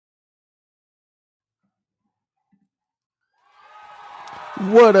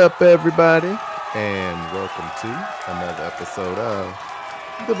What up, everybody? And welcome to another episode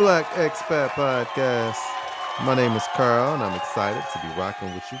of the Black Expat Podcast. My name is Carl, and I'm excited to be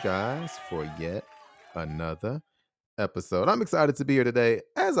rocking with you guys for yet another episode. I'm excited to be here today,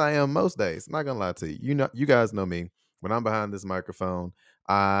 as I am most days. Not gonna lie to you. You guys know me. When I'm behind this microphone,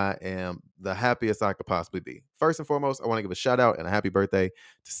 I am the happiest I could possibly be. First and foremost, I want to give a shout out and a happy birthday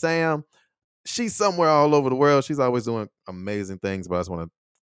to Sam. She's somewhere all over the world. She's always doing amazing things, but I just want to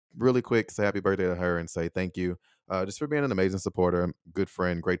really quick say happy birthday to her and say thank you just for being an amazing supporter, good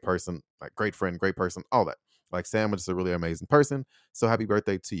friend, great person, like great friend, great person, all that. Like Sam was just a really amazing person. So happy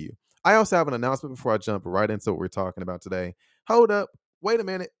birthday to you. I also have an announcement before I jump right into what we're talking about today. Hold up. Wait a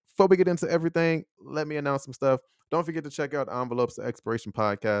minute. Before we get into everything, let me announce some stuff. Don't forget to check out Envelopes to Expiration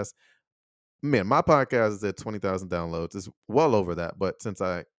podcast. Man, my podcast is at 20,000 downloads. It's well over that. But since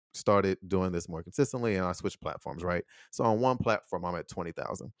I started doing this more consistently and I switched platforms, right? So on one platform, I'm at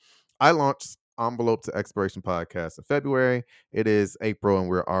 20,000. I launched Envelope to Expiration podcast in February. It is April and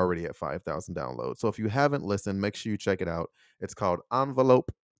we're already at 5,000 downloads. So if you haven't listened, make sure you check it out. It's called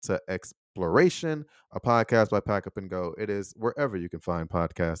Envelope to Exploration, a podcast by Pack Up and Go. It is wherever you can find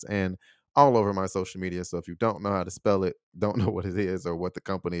podcasts and all over my social media. So if you don't know how to spell it, don't know what it is or what the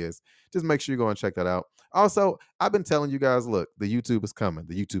company is, just make sure you go and check that out. Also, I've been telling you guys, look, the YouTube is coming.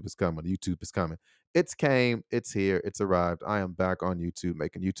 The YouTube is coming. The YouTube is coming. It's came, it's here, it's arrived. I am back on YouTube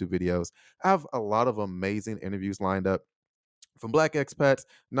making YouTube videos. I have a lot of amazing interviews lined up from Black expats,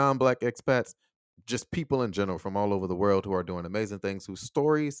 non-Black expats, just people in general from all over the world who are doing amazing things, whose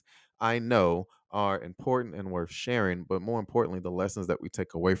stories I know are important and worth sharing, but more importantly, the lessons that we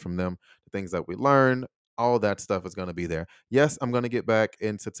take away from them, the things that we learn, all that stuff is going to be there. Yes, I'm going to get back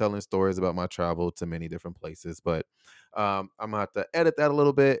into telling stories about my travel to many different places, but I'm going to have to edit that a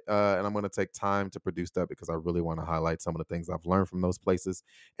little bit, and I'm going to take time to produce that because I really want to highlight some of the things I've learned from those places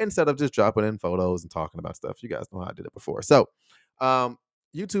instead of just dropping in photos and talking about stuff. You guys know how I did it before. So, um,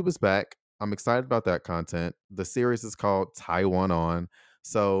 YouTube is back. I'm excited about that content. The series is called Taiwan On.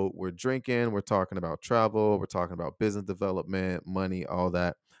 So we're drinking, we're talking about travel, we're talking about business development, money, all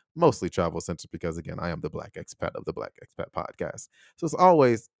that. Mostly travel centered because again, I am the Black Expat of the Black Expat podcast. So it's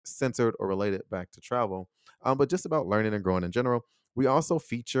always centered or related back to travel, but just about learning and growing in general. We also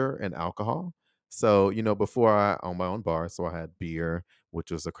feature an alcohol. So, before I owned my own bar, so I had beer, which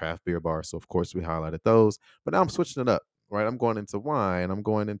was a craft beer bar. So of course we highlighted those. But now I'm switching it up, right? I'm going into wine, I'm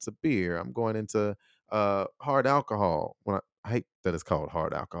going into beer, I'm going into hard alcohol. I hate that it's called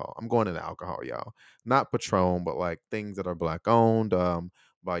hard alcohol. I'm going into alcohol, y'all. Not Patron, but like things that are black owned,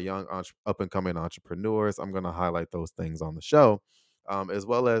 by young up and coming entrepreneurs. I'm going to highlight those things on the show. As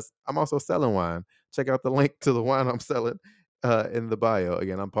well as I'm also selling wine. Check out the link to the wine I'm selling in the bio.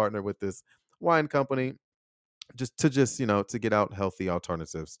 Again, I'm partnered with this wine company to get out healthy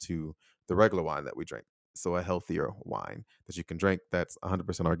alternatives to the regular wine that we drink. So a healthier wine that you can drink that's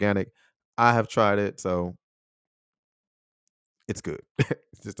 100% organic. I have tried it, so it's good.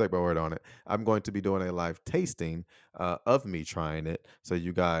 Just take my word on it. I'm going to be doing a live tasting of me trying it, so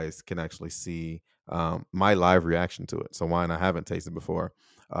you guys can actually see my live reaction to it. So wine I haven't tasted before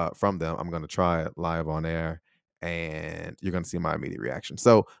from them, I'm going to try it live on air, and you're going to see my immediate reaction.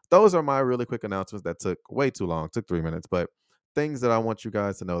 So those are my really quick announcements that took way too long, took 3 minutes, but things that I want you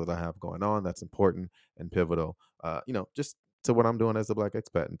guys to know that I have going on that's important and pivotal. Just to what I'm doing as a Black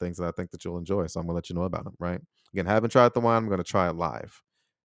expat and things that I think that you'll enjoy. So I'm gonna let you know about them. Right. Again, haven't tried the wine. I'm going to try it live.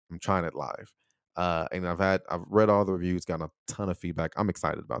 I'm trying it live. And I've read all the reviews, gotten a ton of feedback. I'm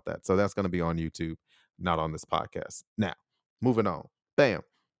excited about that. So that's going to be on YouTube, not on this podcast. Now, moving on. Bam.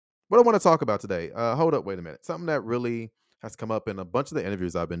 What I want to talk about today. Hold up, wait a minute. Something that really has come up in a bunch of the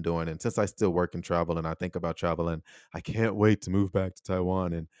interviews I've been doing. And since I still work and travel and I think about travel and I can't wait to move back to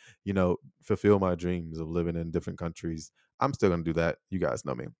Taiwan and, fulfill my dreams of living in different countries. I'm still going to do that. You guys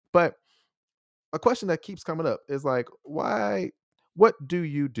know me. But a question that keeps coming up is like, what do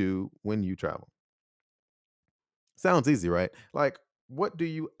you do when you travel? Sounds easy, right? Like, what do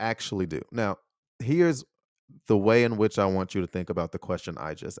you actually do? Now, here's the way in which I want you to think about the question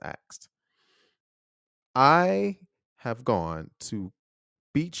I just asked. I have gone to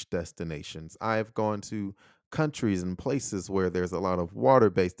beach destinations. I've gone to countries and places where there's a lot of water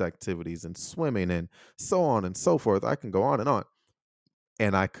based activities and swimming and so on and so forth. I can go on and on.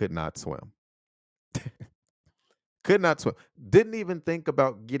 And I could not swim. Could not swim. Didn't even think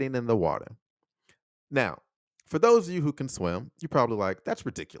about getting in the water. Now, for those of you who can swim, you're probably like, that's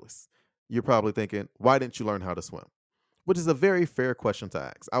ridiculous. You're probably thinking, why didn't you learn how to swim? Which is a very fair question to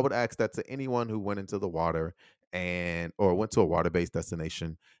ask. I would ask that to anyone who went into the water or went to a water-based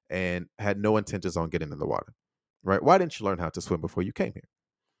destination and had no intentions on getting in the water. right? Why didn't you learn how to swim before you came here?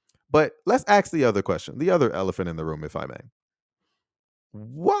 But let's ask the other question, the other elephant in the room, if I may.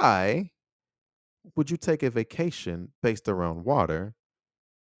 Why would you take a vacation based around water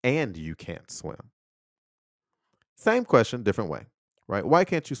and you can't swim? Same question, different way, right? Why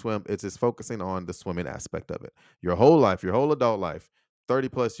can't you swim? It's just focusing on the swimming aspect of it. Your whole life, your whole adult life, 30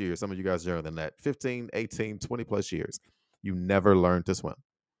 plus years, some of you guys are younger than that, 15, 18, 20 plus years, you never learned to swim.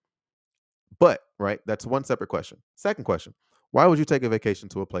 But, right, that's one separate question. Second question, why would you take a vacation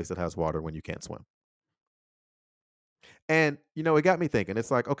to a place that has water when you can't swim? And, it got me thinking.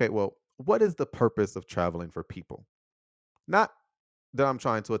 It's like, okay, well, what is the purpose of traveling for people? Not that I'm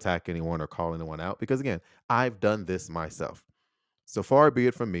trying to attack anyone or call anyone out, because again, I've done this myself. So far be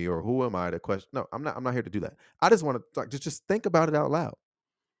it from me, or who am I to question? No, I'm not here to do that. I just want to like just think about it out loud.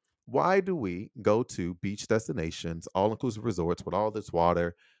 Why do we go to beach destinations, all inclusive resorts with all this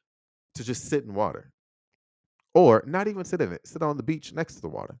water to just sit in water? Or not even sit in it, sit on the beach next to the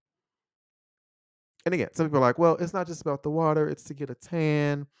water. And again, some people are like, well, it's not just about the water, it's to get a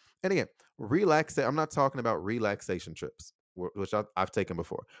tan. And again, relax. I'm not talking about relaxation trips, which I've taken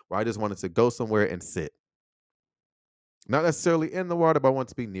before, where I just wanted to go somewhere and sit. Not necessarily in the water, but I want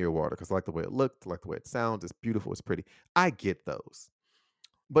to be near water because I like the way it looked, I like the way it sounds. It's beautiful, it's pretty. I get those.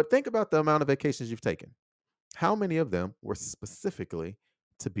 But think about the amount of vacations you've taken. How many of them were specifically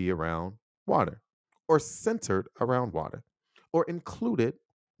to be around water or centered around water or included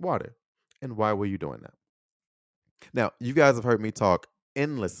water? And why were you doing that? Now, you guys have heard me talk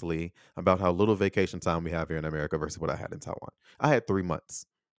endlessly about how little vacation time we have here in America versus what I had in Taiwan. I had 3 months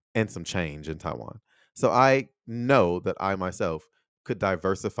and some change in Taiwan. So I know that I myself could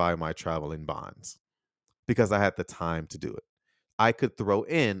diversify my traveling bonds because I had the time to do it. I could throw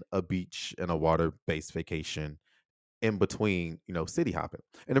in a beach and a water based vacation in between, city hopping.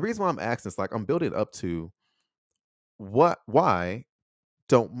 And the reason why I'm asking is like I'm building up to why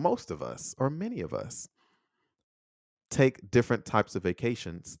don't most of us or many of us take different types of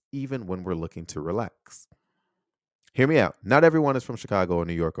vacations even when we're looking to relax? Hear me out. Not everyone is from Chicago or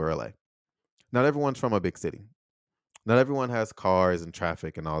New York or LA. Not everyone's from a big city. Not everyone has cars and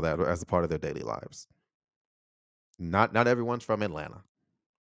traffic and all that as a part of their daily lives. Not everyone's from Atlanta,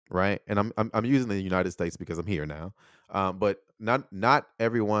 right? And I'm using the United States because I'm here now. But not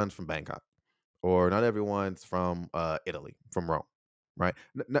everyone's from Bangkok, or not everyone's from Italy, from Rome, right?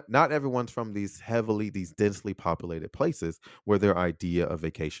 Not everyone's from these densely populated places where their idea of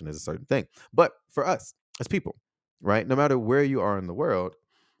vacation is a certain thing. But for us as people, right, no matter where you are in the world,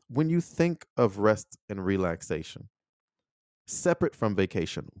 when you think of rest and relaxation, separate from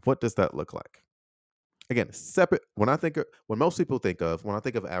vacation, what does that look like? Again, separate. When most people think of when I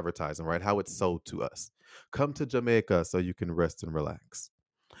think of advertising, right, how it's sold to us. Come to Jamaica so you can rest and relax.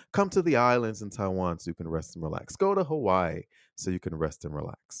 Come to the islands in Taiwan so you can rest and relax. Go to Hawaii so you can rest and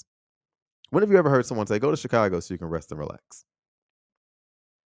relax. When have you ever heard someone say, go to Chicago so you can rest and relax?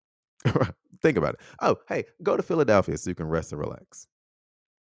 Think about it. Oh, hey, go to Philadelphia so you can rest and relax.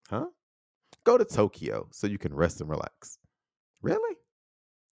 Huh? Go to Tokyo so you can rest and relax. Really?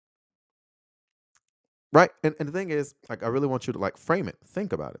 Right? And the thing is, like, I really want you to like frame it.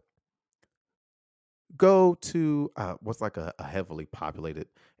 Think about it. Go to what's like a heavily populated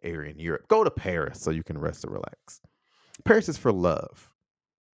area in Europe. Go to Paris so you can rest and relax. Paris is for love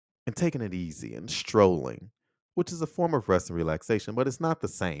and taking it easy and strolling, which is a form of rest and relaxation, but it's not the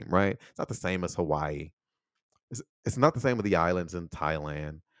same, right? It's not the same as Hawaii. It's not the same with the islands in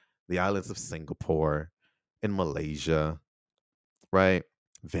Thailand, the islands of Singapore, in Malaysia, right?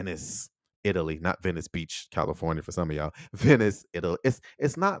 Venice, Italy, not Venice Beach, California for some of y'all. Venice, Italy.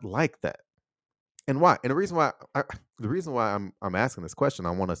 It's not like that. And why? And the reason why I'm asking this question,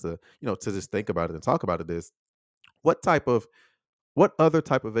 I want us to, to just think about it and talk about it is what type of what other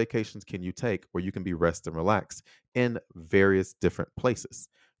type of vacations can you take where you can be rest and relax in various different places?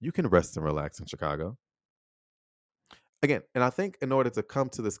 You can rest and relax in Chicago. Again, and I think in order to come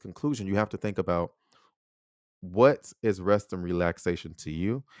to this conclusion, you have to think about what is rest and relaxation to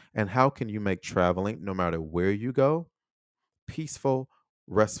you, and how can you make traveling, no matter where you go, peaceful,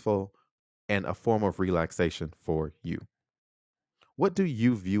 restful, and a form of relaxation for you. What do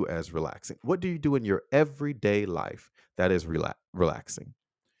you view as relaxing? What do you do in your everyday life that is relaxing?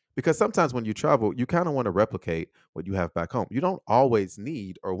 Because sometimes when you travel, you kind of want to replicate what you have back home. You don't always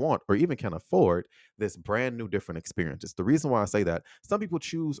need or want or even can afford this brand new different experiences. The reason why I say that, some people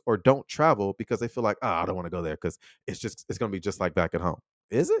choose or don't travel because they feel like, oh, I don't want to go there because it's going to be just like back at home.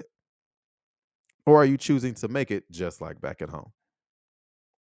 Is it? Or are you choosing to make it just like back at home?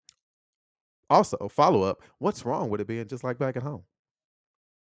 Also, follow up, what's wrong with it being just like back at home?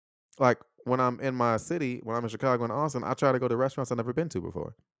 Like, when I'm in my city, when I'm in Chicago and Austin, I try to go to restaurants I've never been to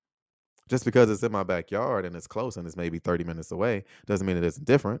before. Just because it's in my backyard and it's close and it's maybe 30 minutes away doesn't mean it isn't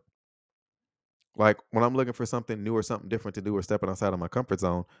different. Like when I'm looking for something new or something different to do or stepping outside of my comfort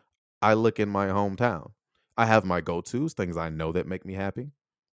zone, I look in my hometown. I have my go-tos, things I know that make me happy.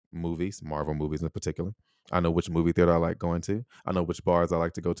 Movies, Marvel movies in particular. I know which movie theater I like going to. I know which bars I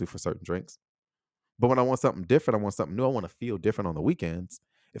like to go to for certain drinks. But when I want something different, I want something new, I want to feel different on the weekends.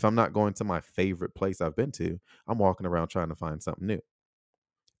 If I'm not going to my favorite place I've been to, I'm walking around trying to find something new.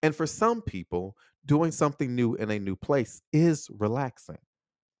 And for some people, doing something new in a new place is relaxing.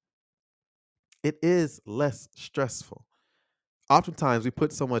 It is less stressful. Oftentimes we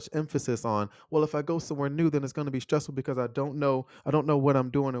put so much emphasis on, well, if I go somewhere new, then it's going to be stressful because I don't know what I'm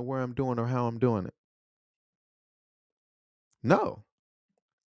doing or where I'm doing or how I'm doing it. No,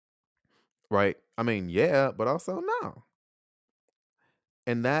 right? I mean, yeah, but also no.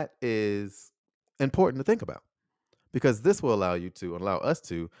 And that is important to think about because this will allow us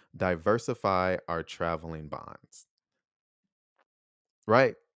to diversify our traveling bonds,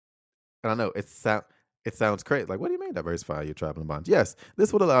 right? And I know it sounds crazy. Like, what do you mean diversify your traveling bonds? Yes,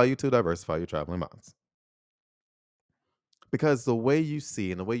 this would allow you to diversify your traveling bonds because the way you see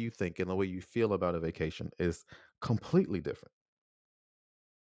and the way you think and the way you feel about a vacation is completely different.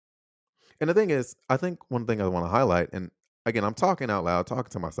 And the thing is, I think one thing I want to highlight, and again, I'm talking out loud,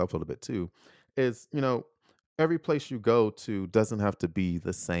 talking to myself a little bit too, is every place you go to doesn't have to be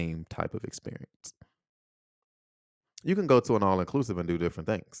the same type of experience. You can go to an all inclusive and do different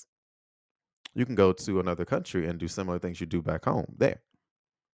things. You can go to another country and do similar things you do back home there.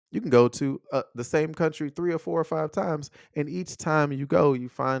 You can go to the same country 3 or 4 or 5 times, and each time you go, you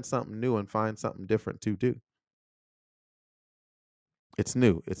find something new and find something different to do. It's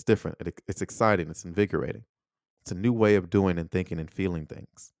new, it's different, it's exciting, it's invigorating. It's a new way of doing and thinking and feeling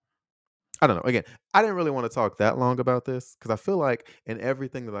things. I don't know. Again, I didn't really want to talk that long about this because I feel like in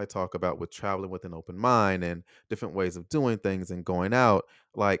everything that I talk about with traveling with an open mind and different ways of doing things and going out,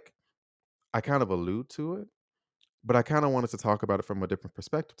 like I kind of allude to it, but I kind of wanted to talk about it from a different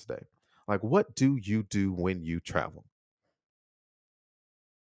perspective today. Like, what do you do when you travel?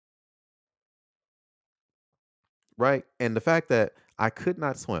 Right? And the fact that I could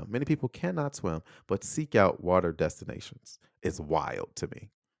not swim, many people cannot swim, but seek out water destinations is wild to me.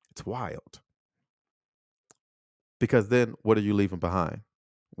 It's wild because then what are you leaving behind?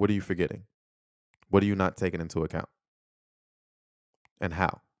 What are you forgetting? What are you not taking into account and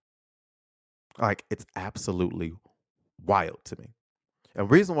how? Like, it's absolutely wild to me. And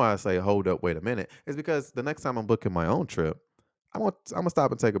the reason why I say, hold up, wait a minute, is because the next time I'm booking my own trip, I'm gonna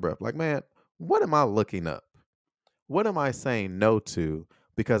stop and take a breath. Like, man, what am I looking up? What am I saying no to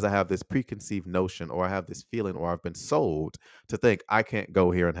because I have this preconceived notion or I have this feeling or I've been sold to think I can't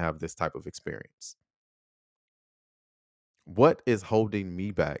go here and have this type of experience? What is holding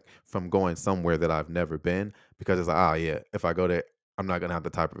me back from going somewhere that I've never been? Because it's like, yeah, if I go there, I'm not gonna have the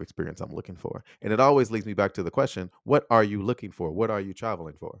type of experience I'm looking for. And it always leads me back to the question: what are you looking for? What are you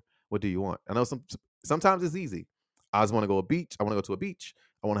traveling for? What do you want? I know sometimes it's easy. I just want to go a beach. I want to go to a beach.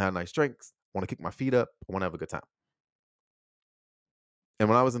 I want to have nice drinks. I want to kick my feet up. I want to have a good time. And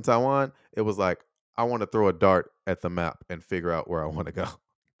when I was in Taiwan, it was like I want to throw a dart at the map and figure out where I want to go.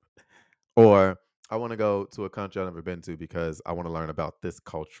 Or I want to go to a country I've never been to because I want to learn about this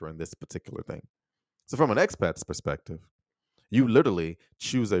culture and this particular thing. So, from an expat's perspective, you literally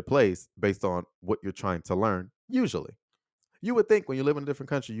choose a place based on what you're trying to learn, usually. You would think when you live in a different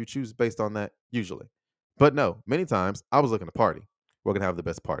country, you choose based on that, usually. But no, many times I was looking to party. We're going to have the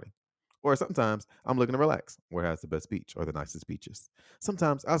best party. Or sometimes I'm looking to relax. Where has the best beach or the nicest beaches?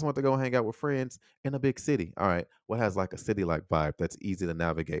 Sometimes I just want to go hang out with friends in a big city. All right, what has like a city like vibe that's easy to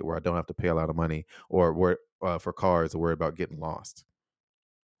navigate where I don't have to pay a lot of money or where for cars or worry about getting lost?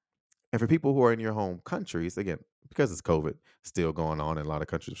 And for people who are in your home countries, again, because it's COVID still going on and a lot of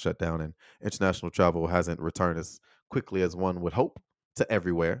countries have shut down and international travel hasn't returned as quickly as one would hope to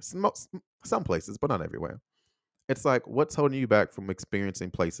everywhere. Some places, but not everywhere. It's like, what's holding you back from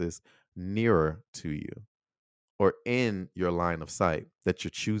experiencing places nearer to you or in your line of sight that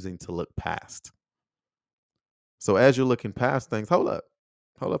you're choosing to look past? So as you're looking past things, hold up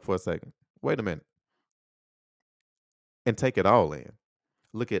for a second. Wait a minute and take it all in.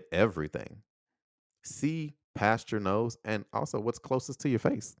 Look at everything. See past your nose and also what's closest to your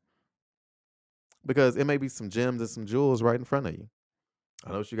face because it may be some gems and some jewels right in front of you.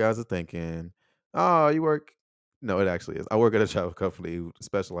 I know what you guys are thinking. Oh, you work. No, it actually is. I work at a travel company who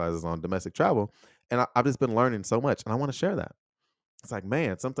specializes on domestic travel, and I've just been learning so much, and I want to share that. It's like,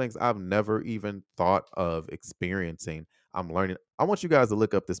 man, some things I've never even thought of experiencing. I'm learning. I want you guys to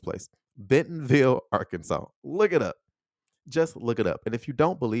look up this place, Bentonville, Arkansas. Look it up. Just look it up. And if you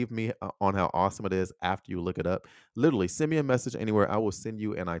don't believe me on how awesome it is after you look it up, literally send me a message anywhere. I will send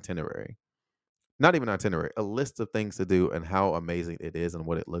you an itinerary. Not even an itinerary, a list of things to do and how amazing it is and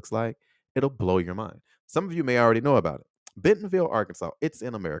what it looks like. It'll blow your mind. Some of you may already know about it. Bentonville, Arkansas. It's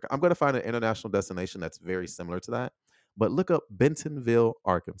in America. I'm going to find an international destination that's very similar to that. But look up Bentonville,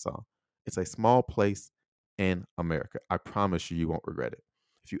 Arkansas. It's a small place in America. I promise you, you won't regret it.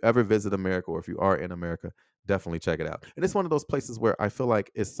 If you ever visit America or if you are in America, definitely check it out. And it's one of those places where I feel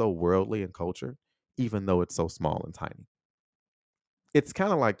like it's so worldly in culture, even though it's so small and tiny. It's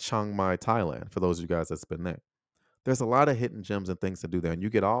kind of like Chiang Mai, Thailand, for those of you guys that's been there. There's a lot of hidden gems and things to do there. And you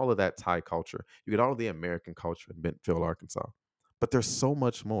get all of that Thai culture. You get all of the American culture in Bentonville, Arkansas. But there's so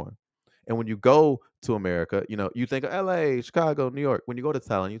much more. And when you go to America, you think of LA, Chicago, New York. When you go to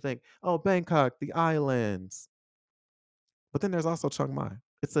Thailand, you think, oh, Bangkok, the islands. But then there's also Chiang Mai.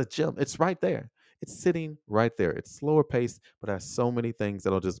 It's a gem. It's right there. It's sitting right there. It's slower paced, but has so many things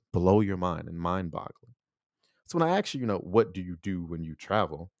that'll just blow your mind and mind boggling. So when I ask you, what do you do when you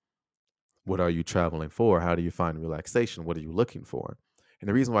travel? What are you traveling for? How do you find relaxation? What are you looking for? And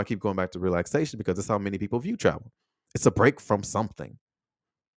the reason why I keep going back to relaxation because it's how many people view travel. It's a break from something.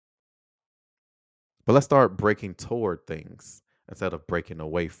 But let's start breaking toward things instead of breaking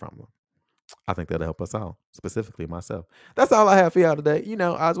away from them. I think that'll help us out, specifically myself. That's all I have for y'all today.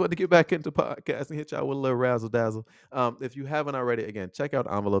 I was wanting to get back into podcasting, hit y'all with a little razzle dazzle. If you haven't already, again, check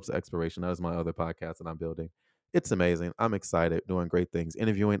out Envelopes of Expiration. That is my other podcast that I'm building. It's amazing. I'm excited, doing great things,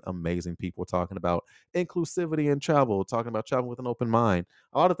 interviewing amazing people, talking about inclusivity and travel, talking about travel with an open mind.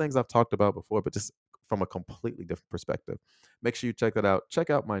 A lot of things I've talked about before, but just from a completely different perspective. Make sure you check that out. Check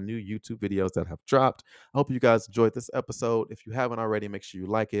out my new YouTube videos that have dropped. I hope you guys enjoyed this episode. If you haven't already, make sure you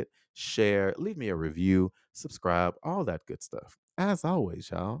like it, share, leave me a review, subscribe, all that good stuff. As always,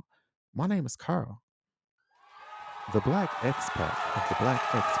 y'all, my name is Carl, the Black Expat of the Black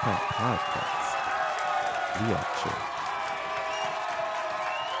Expat Podcast. We out here.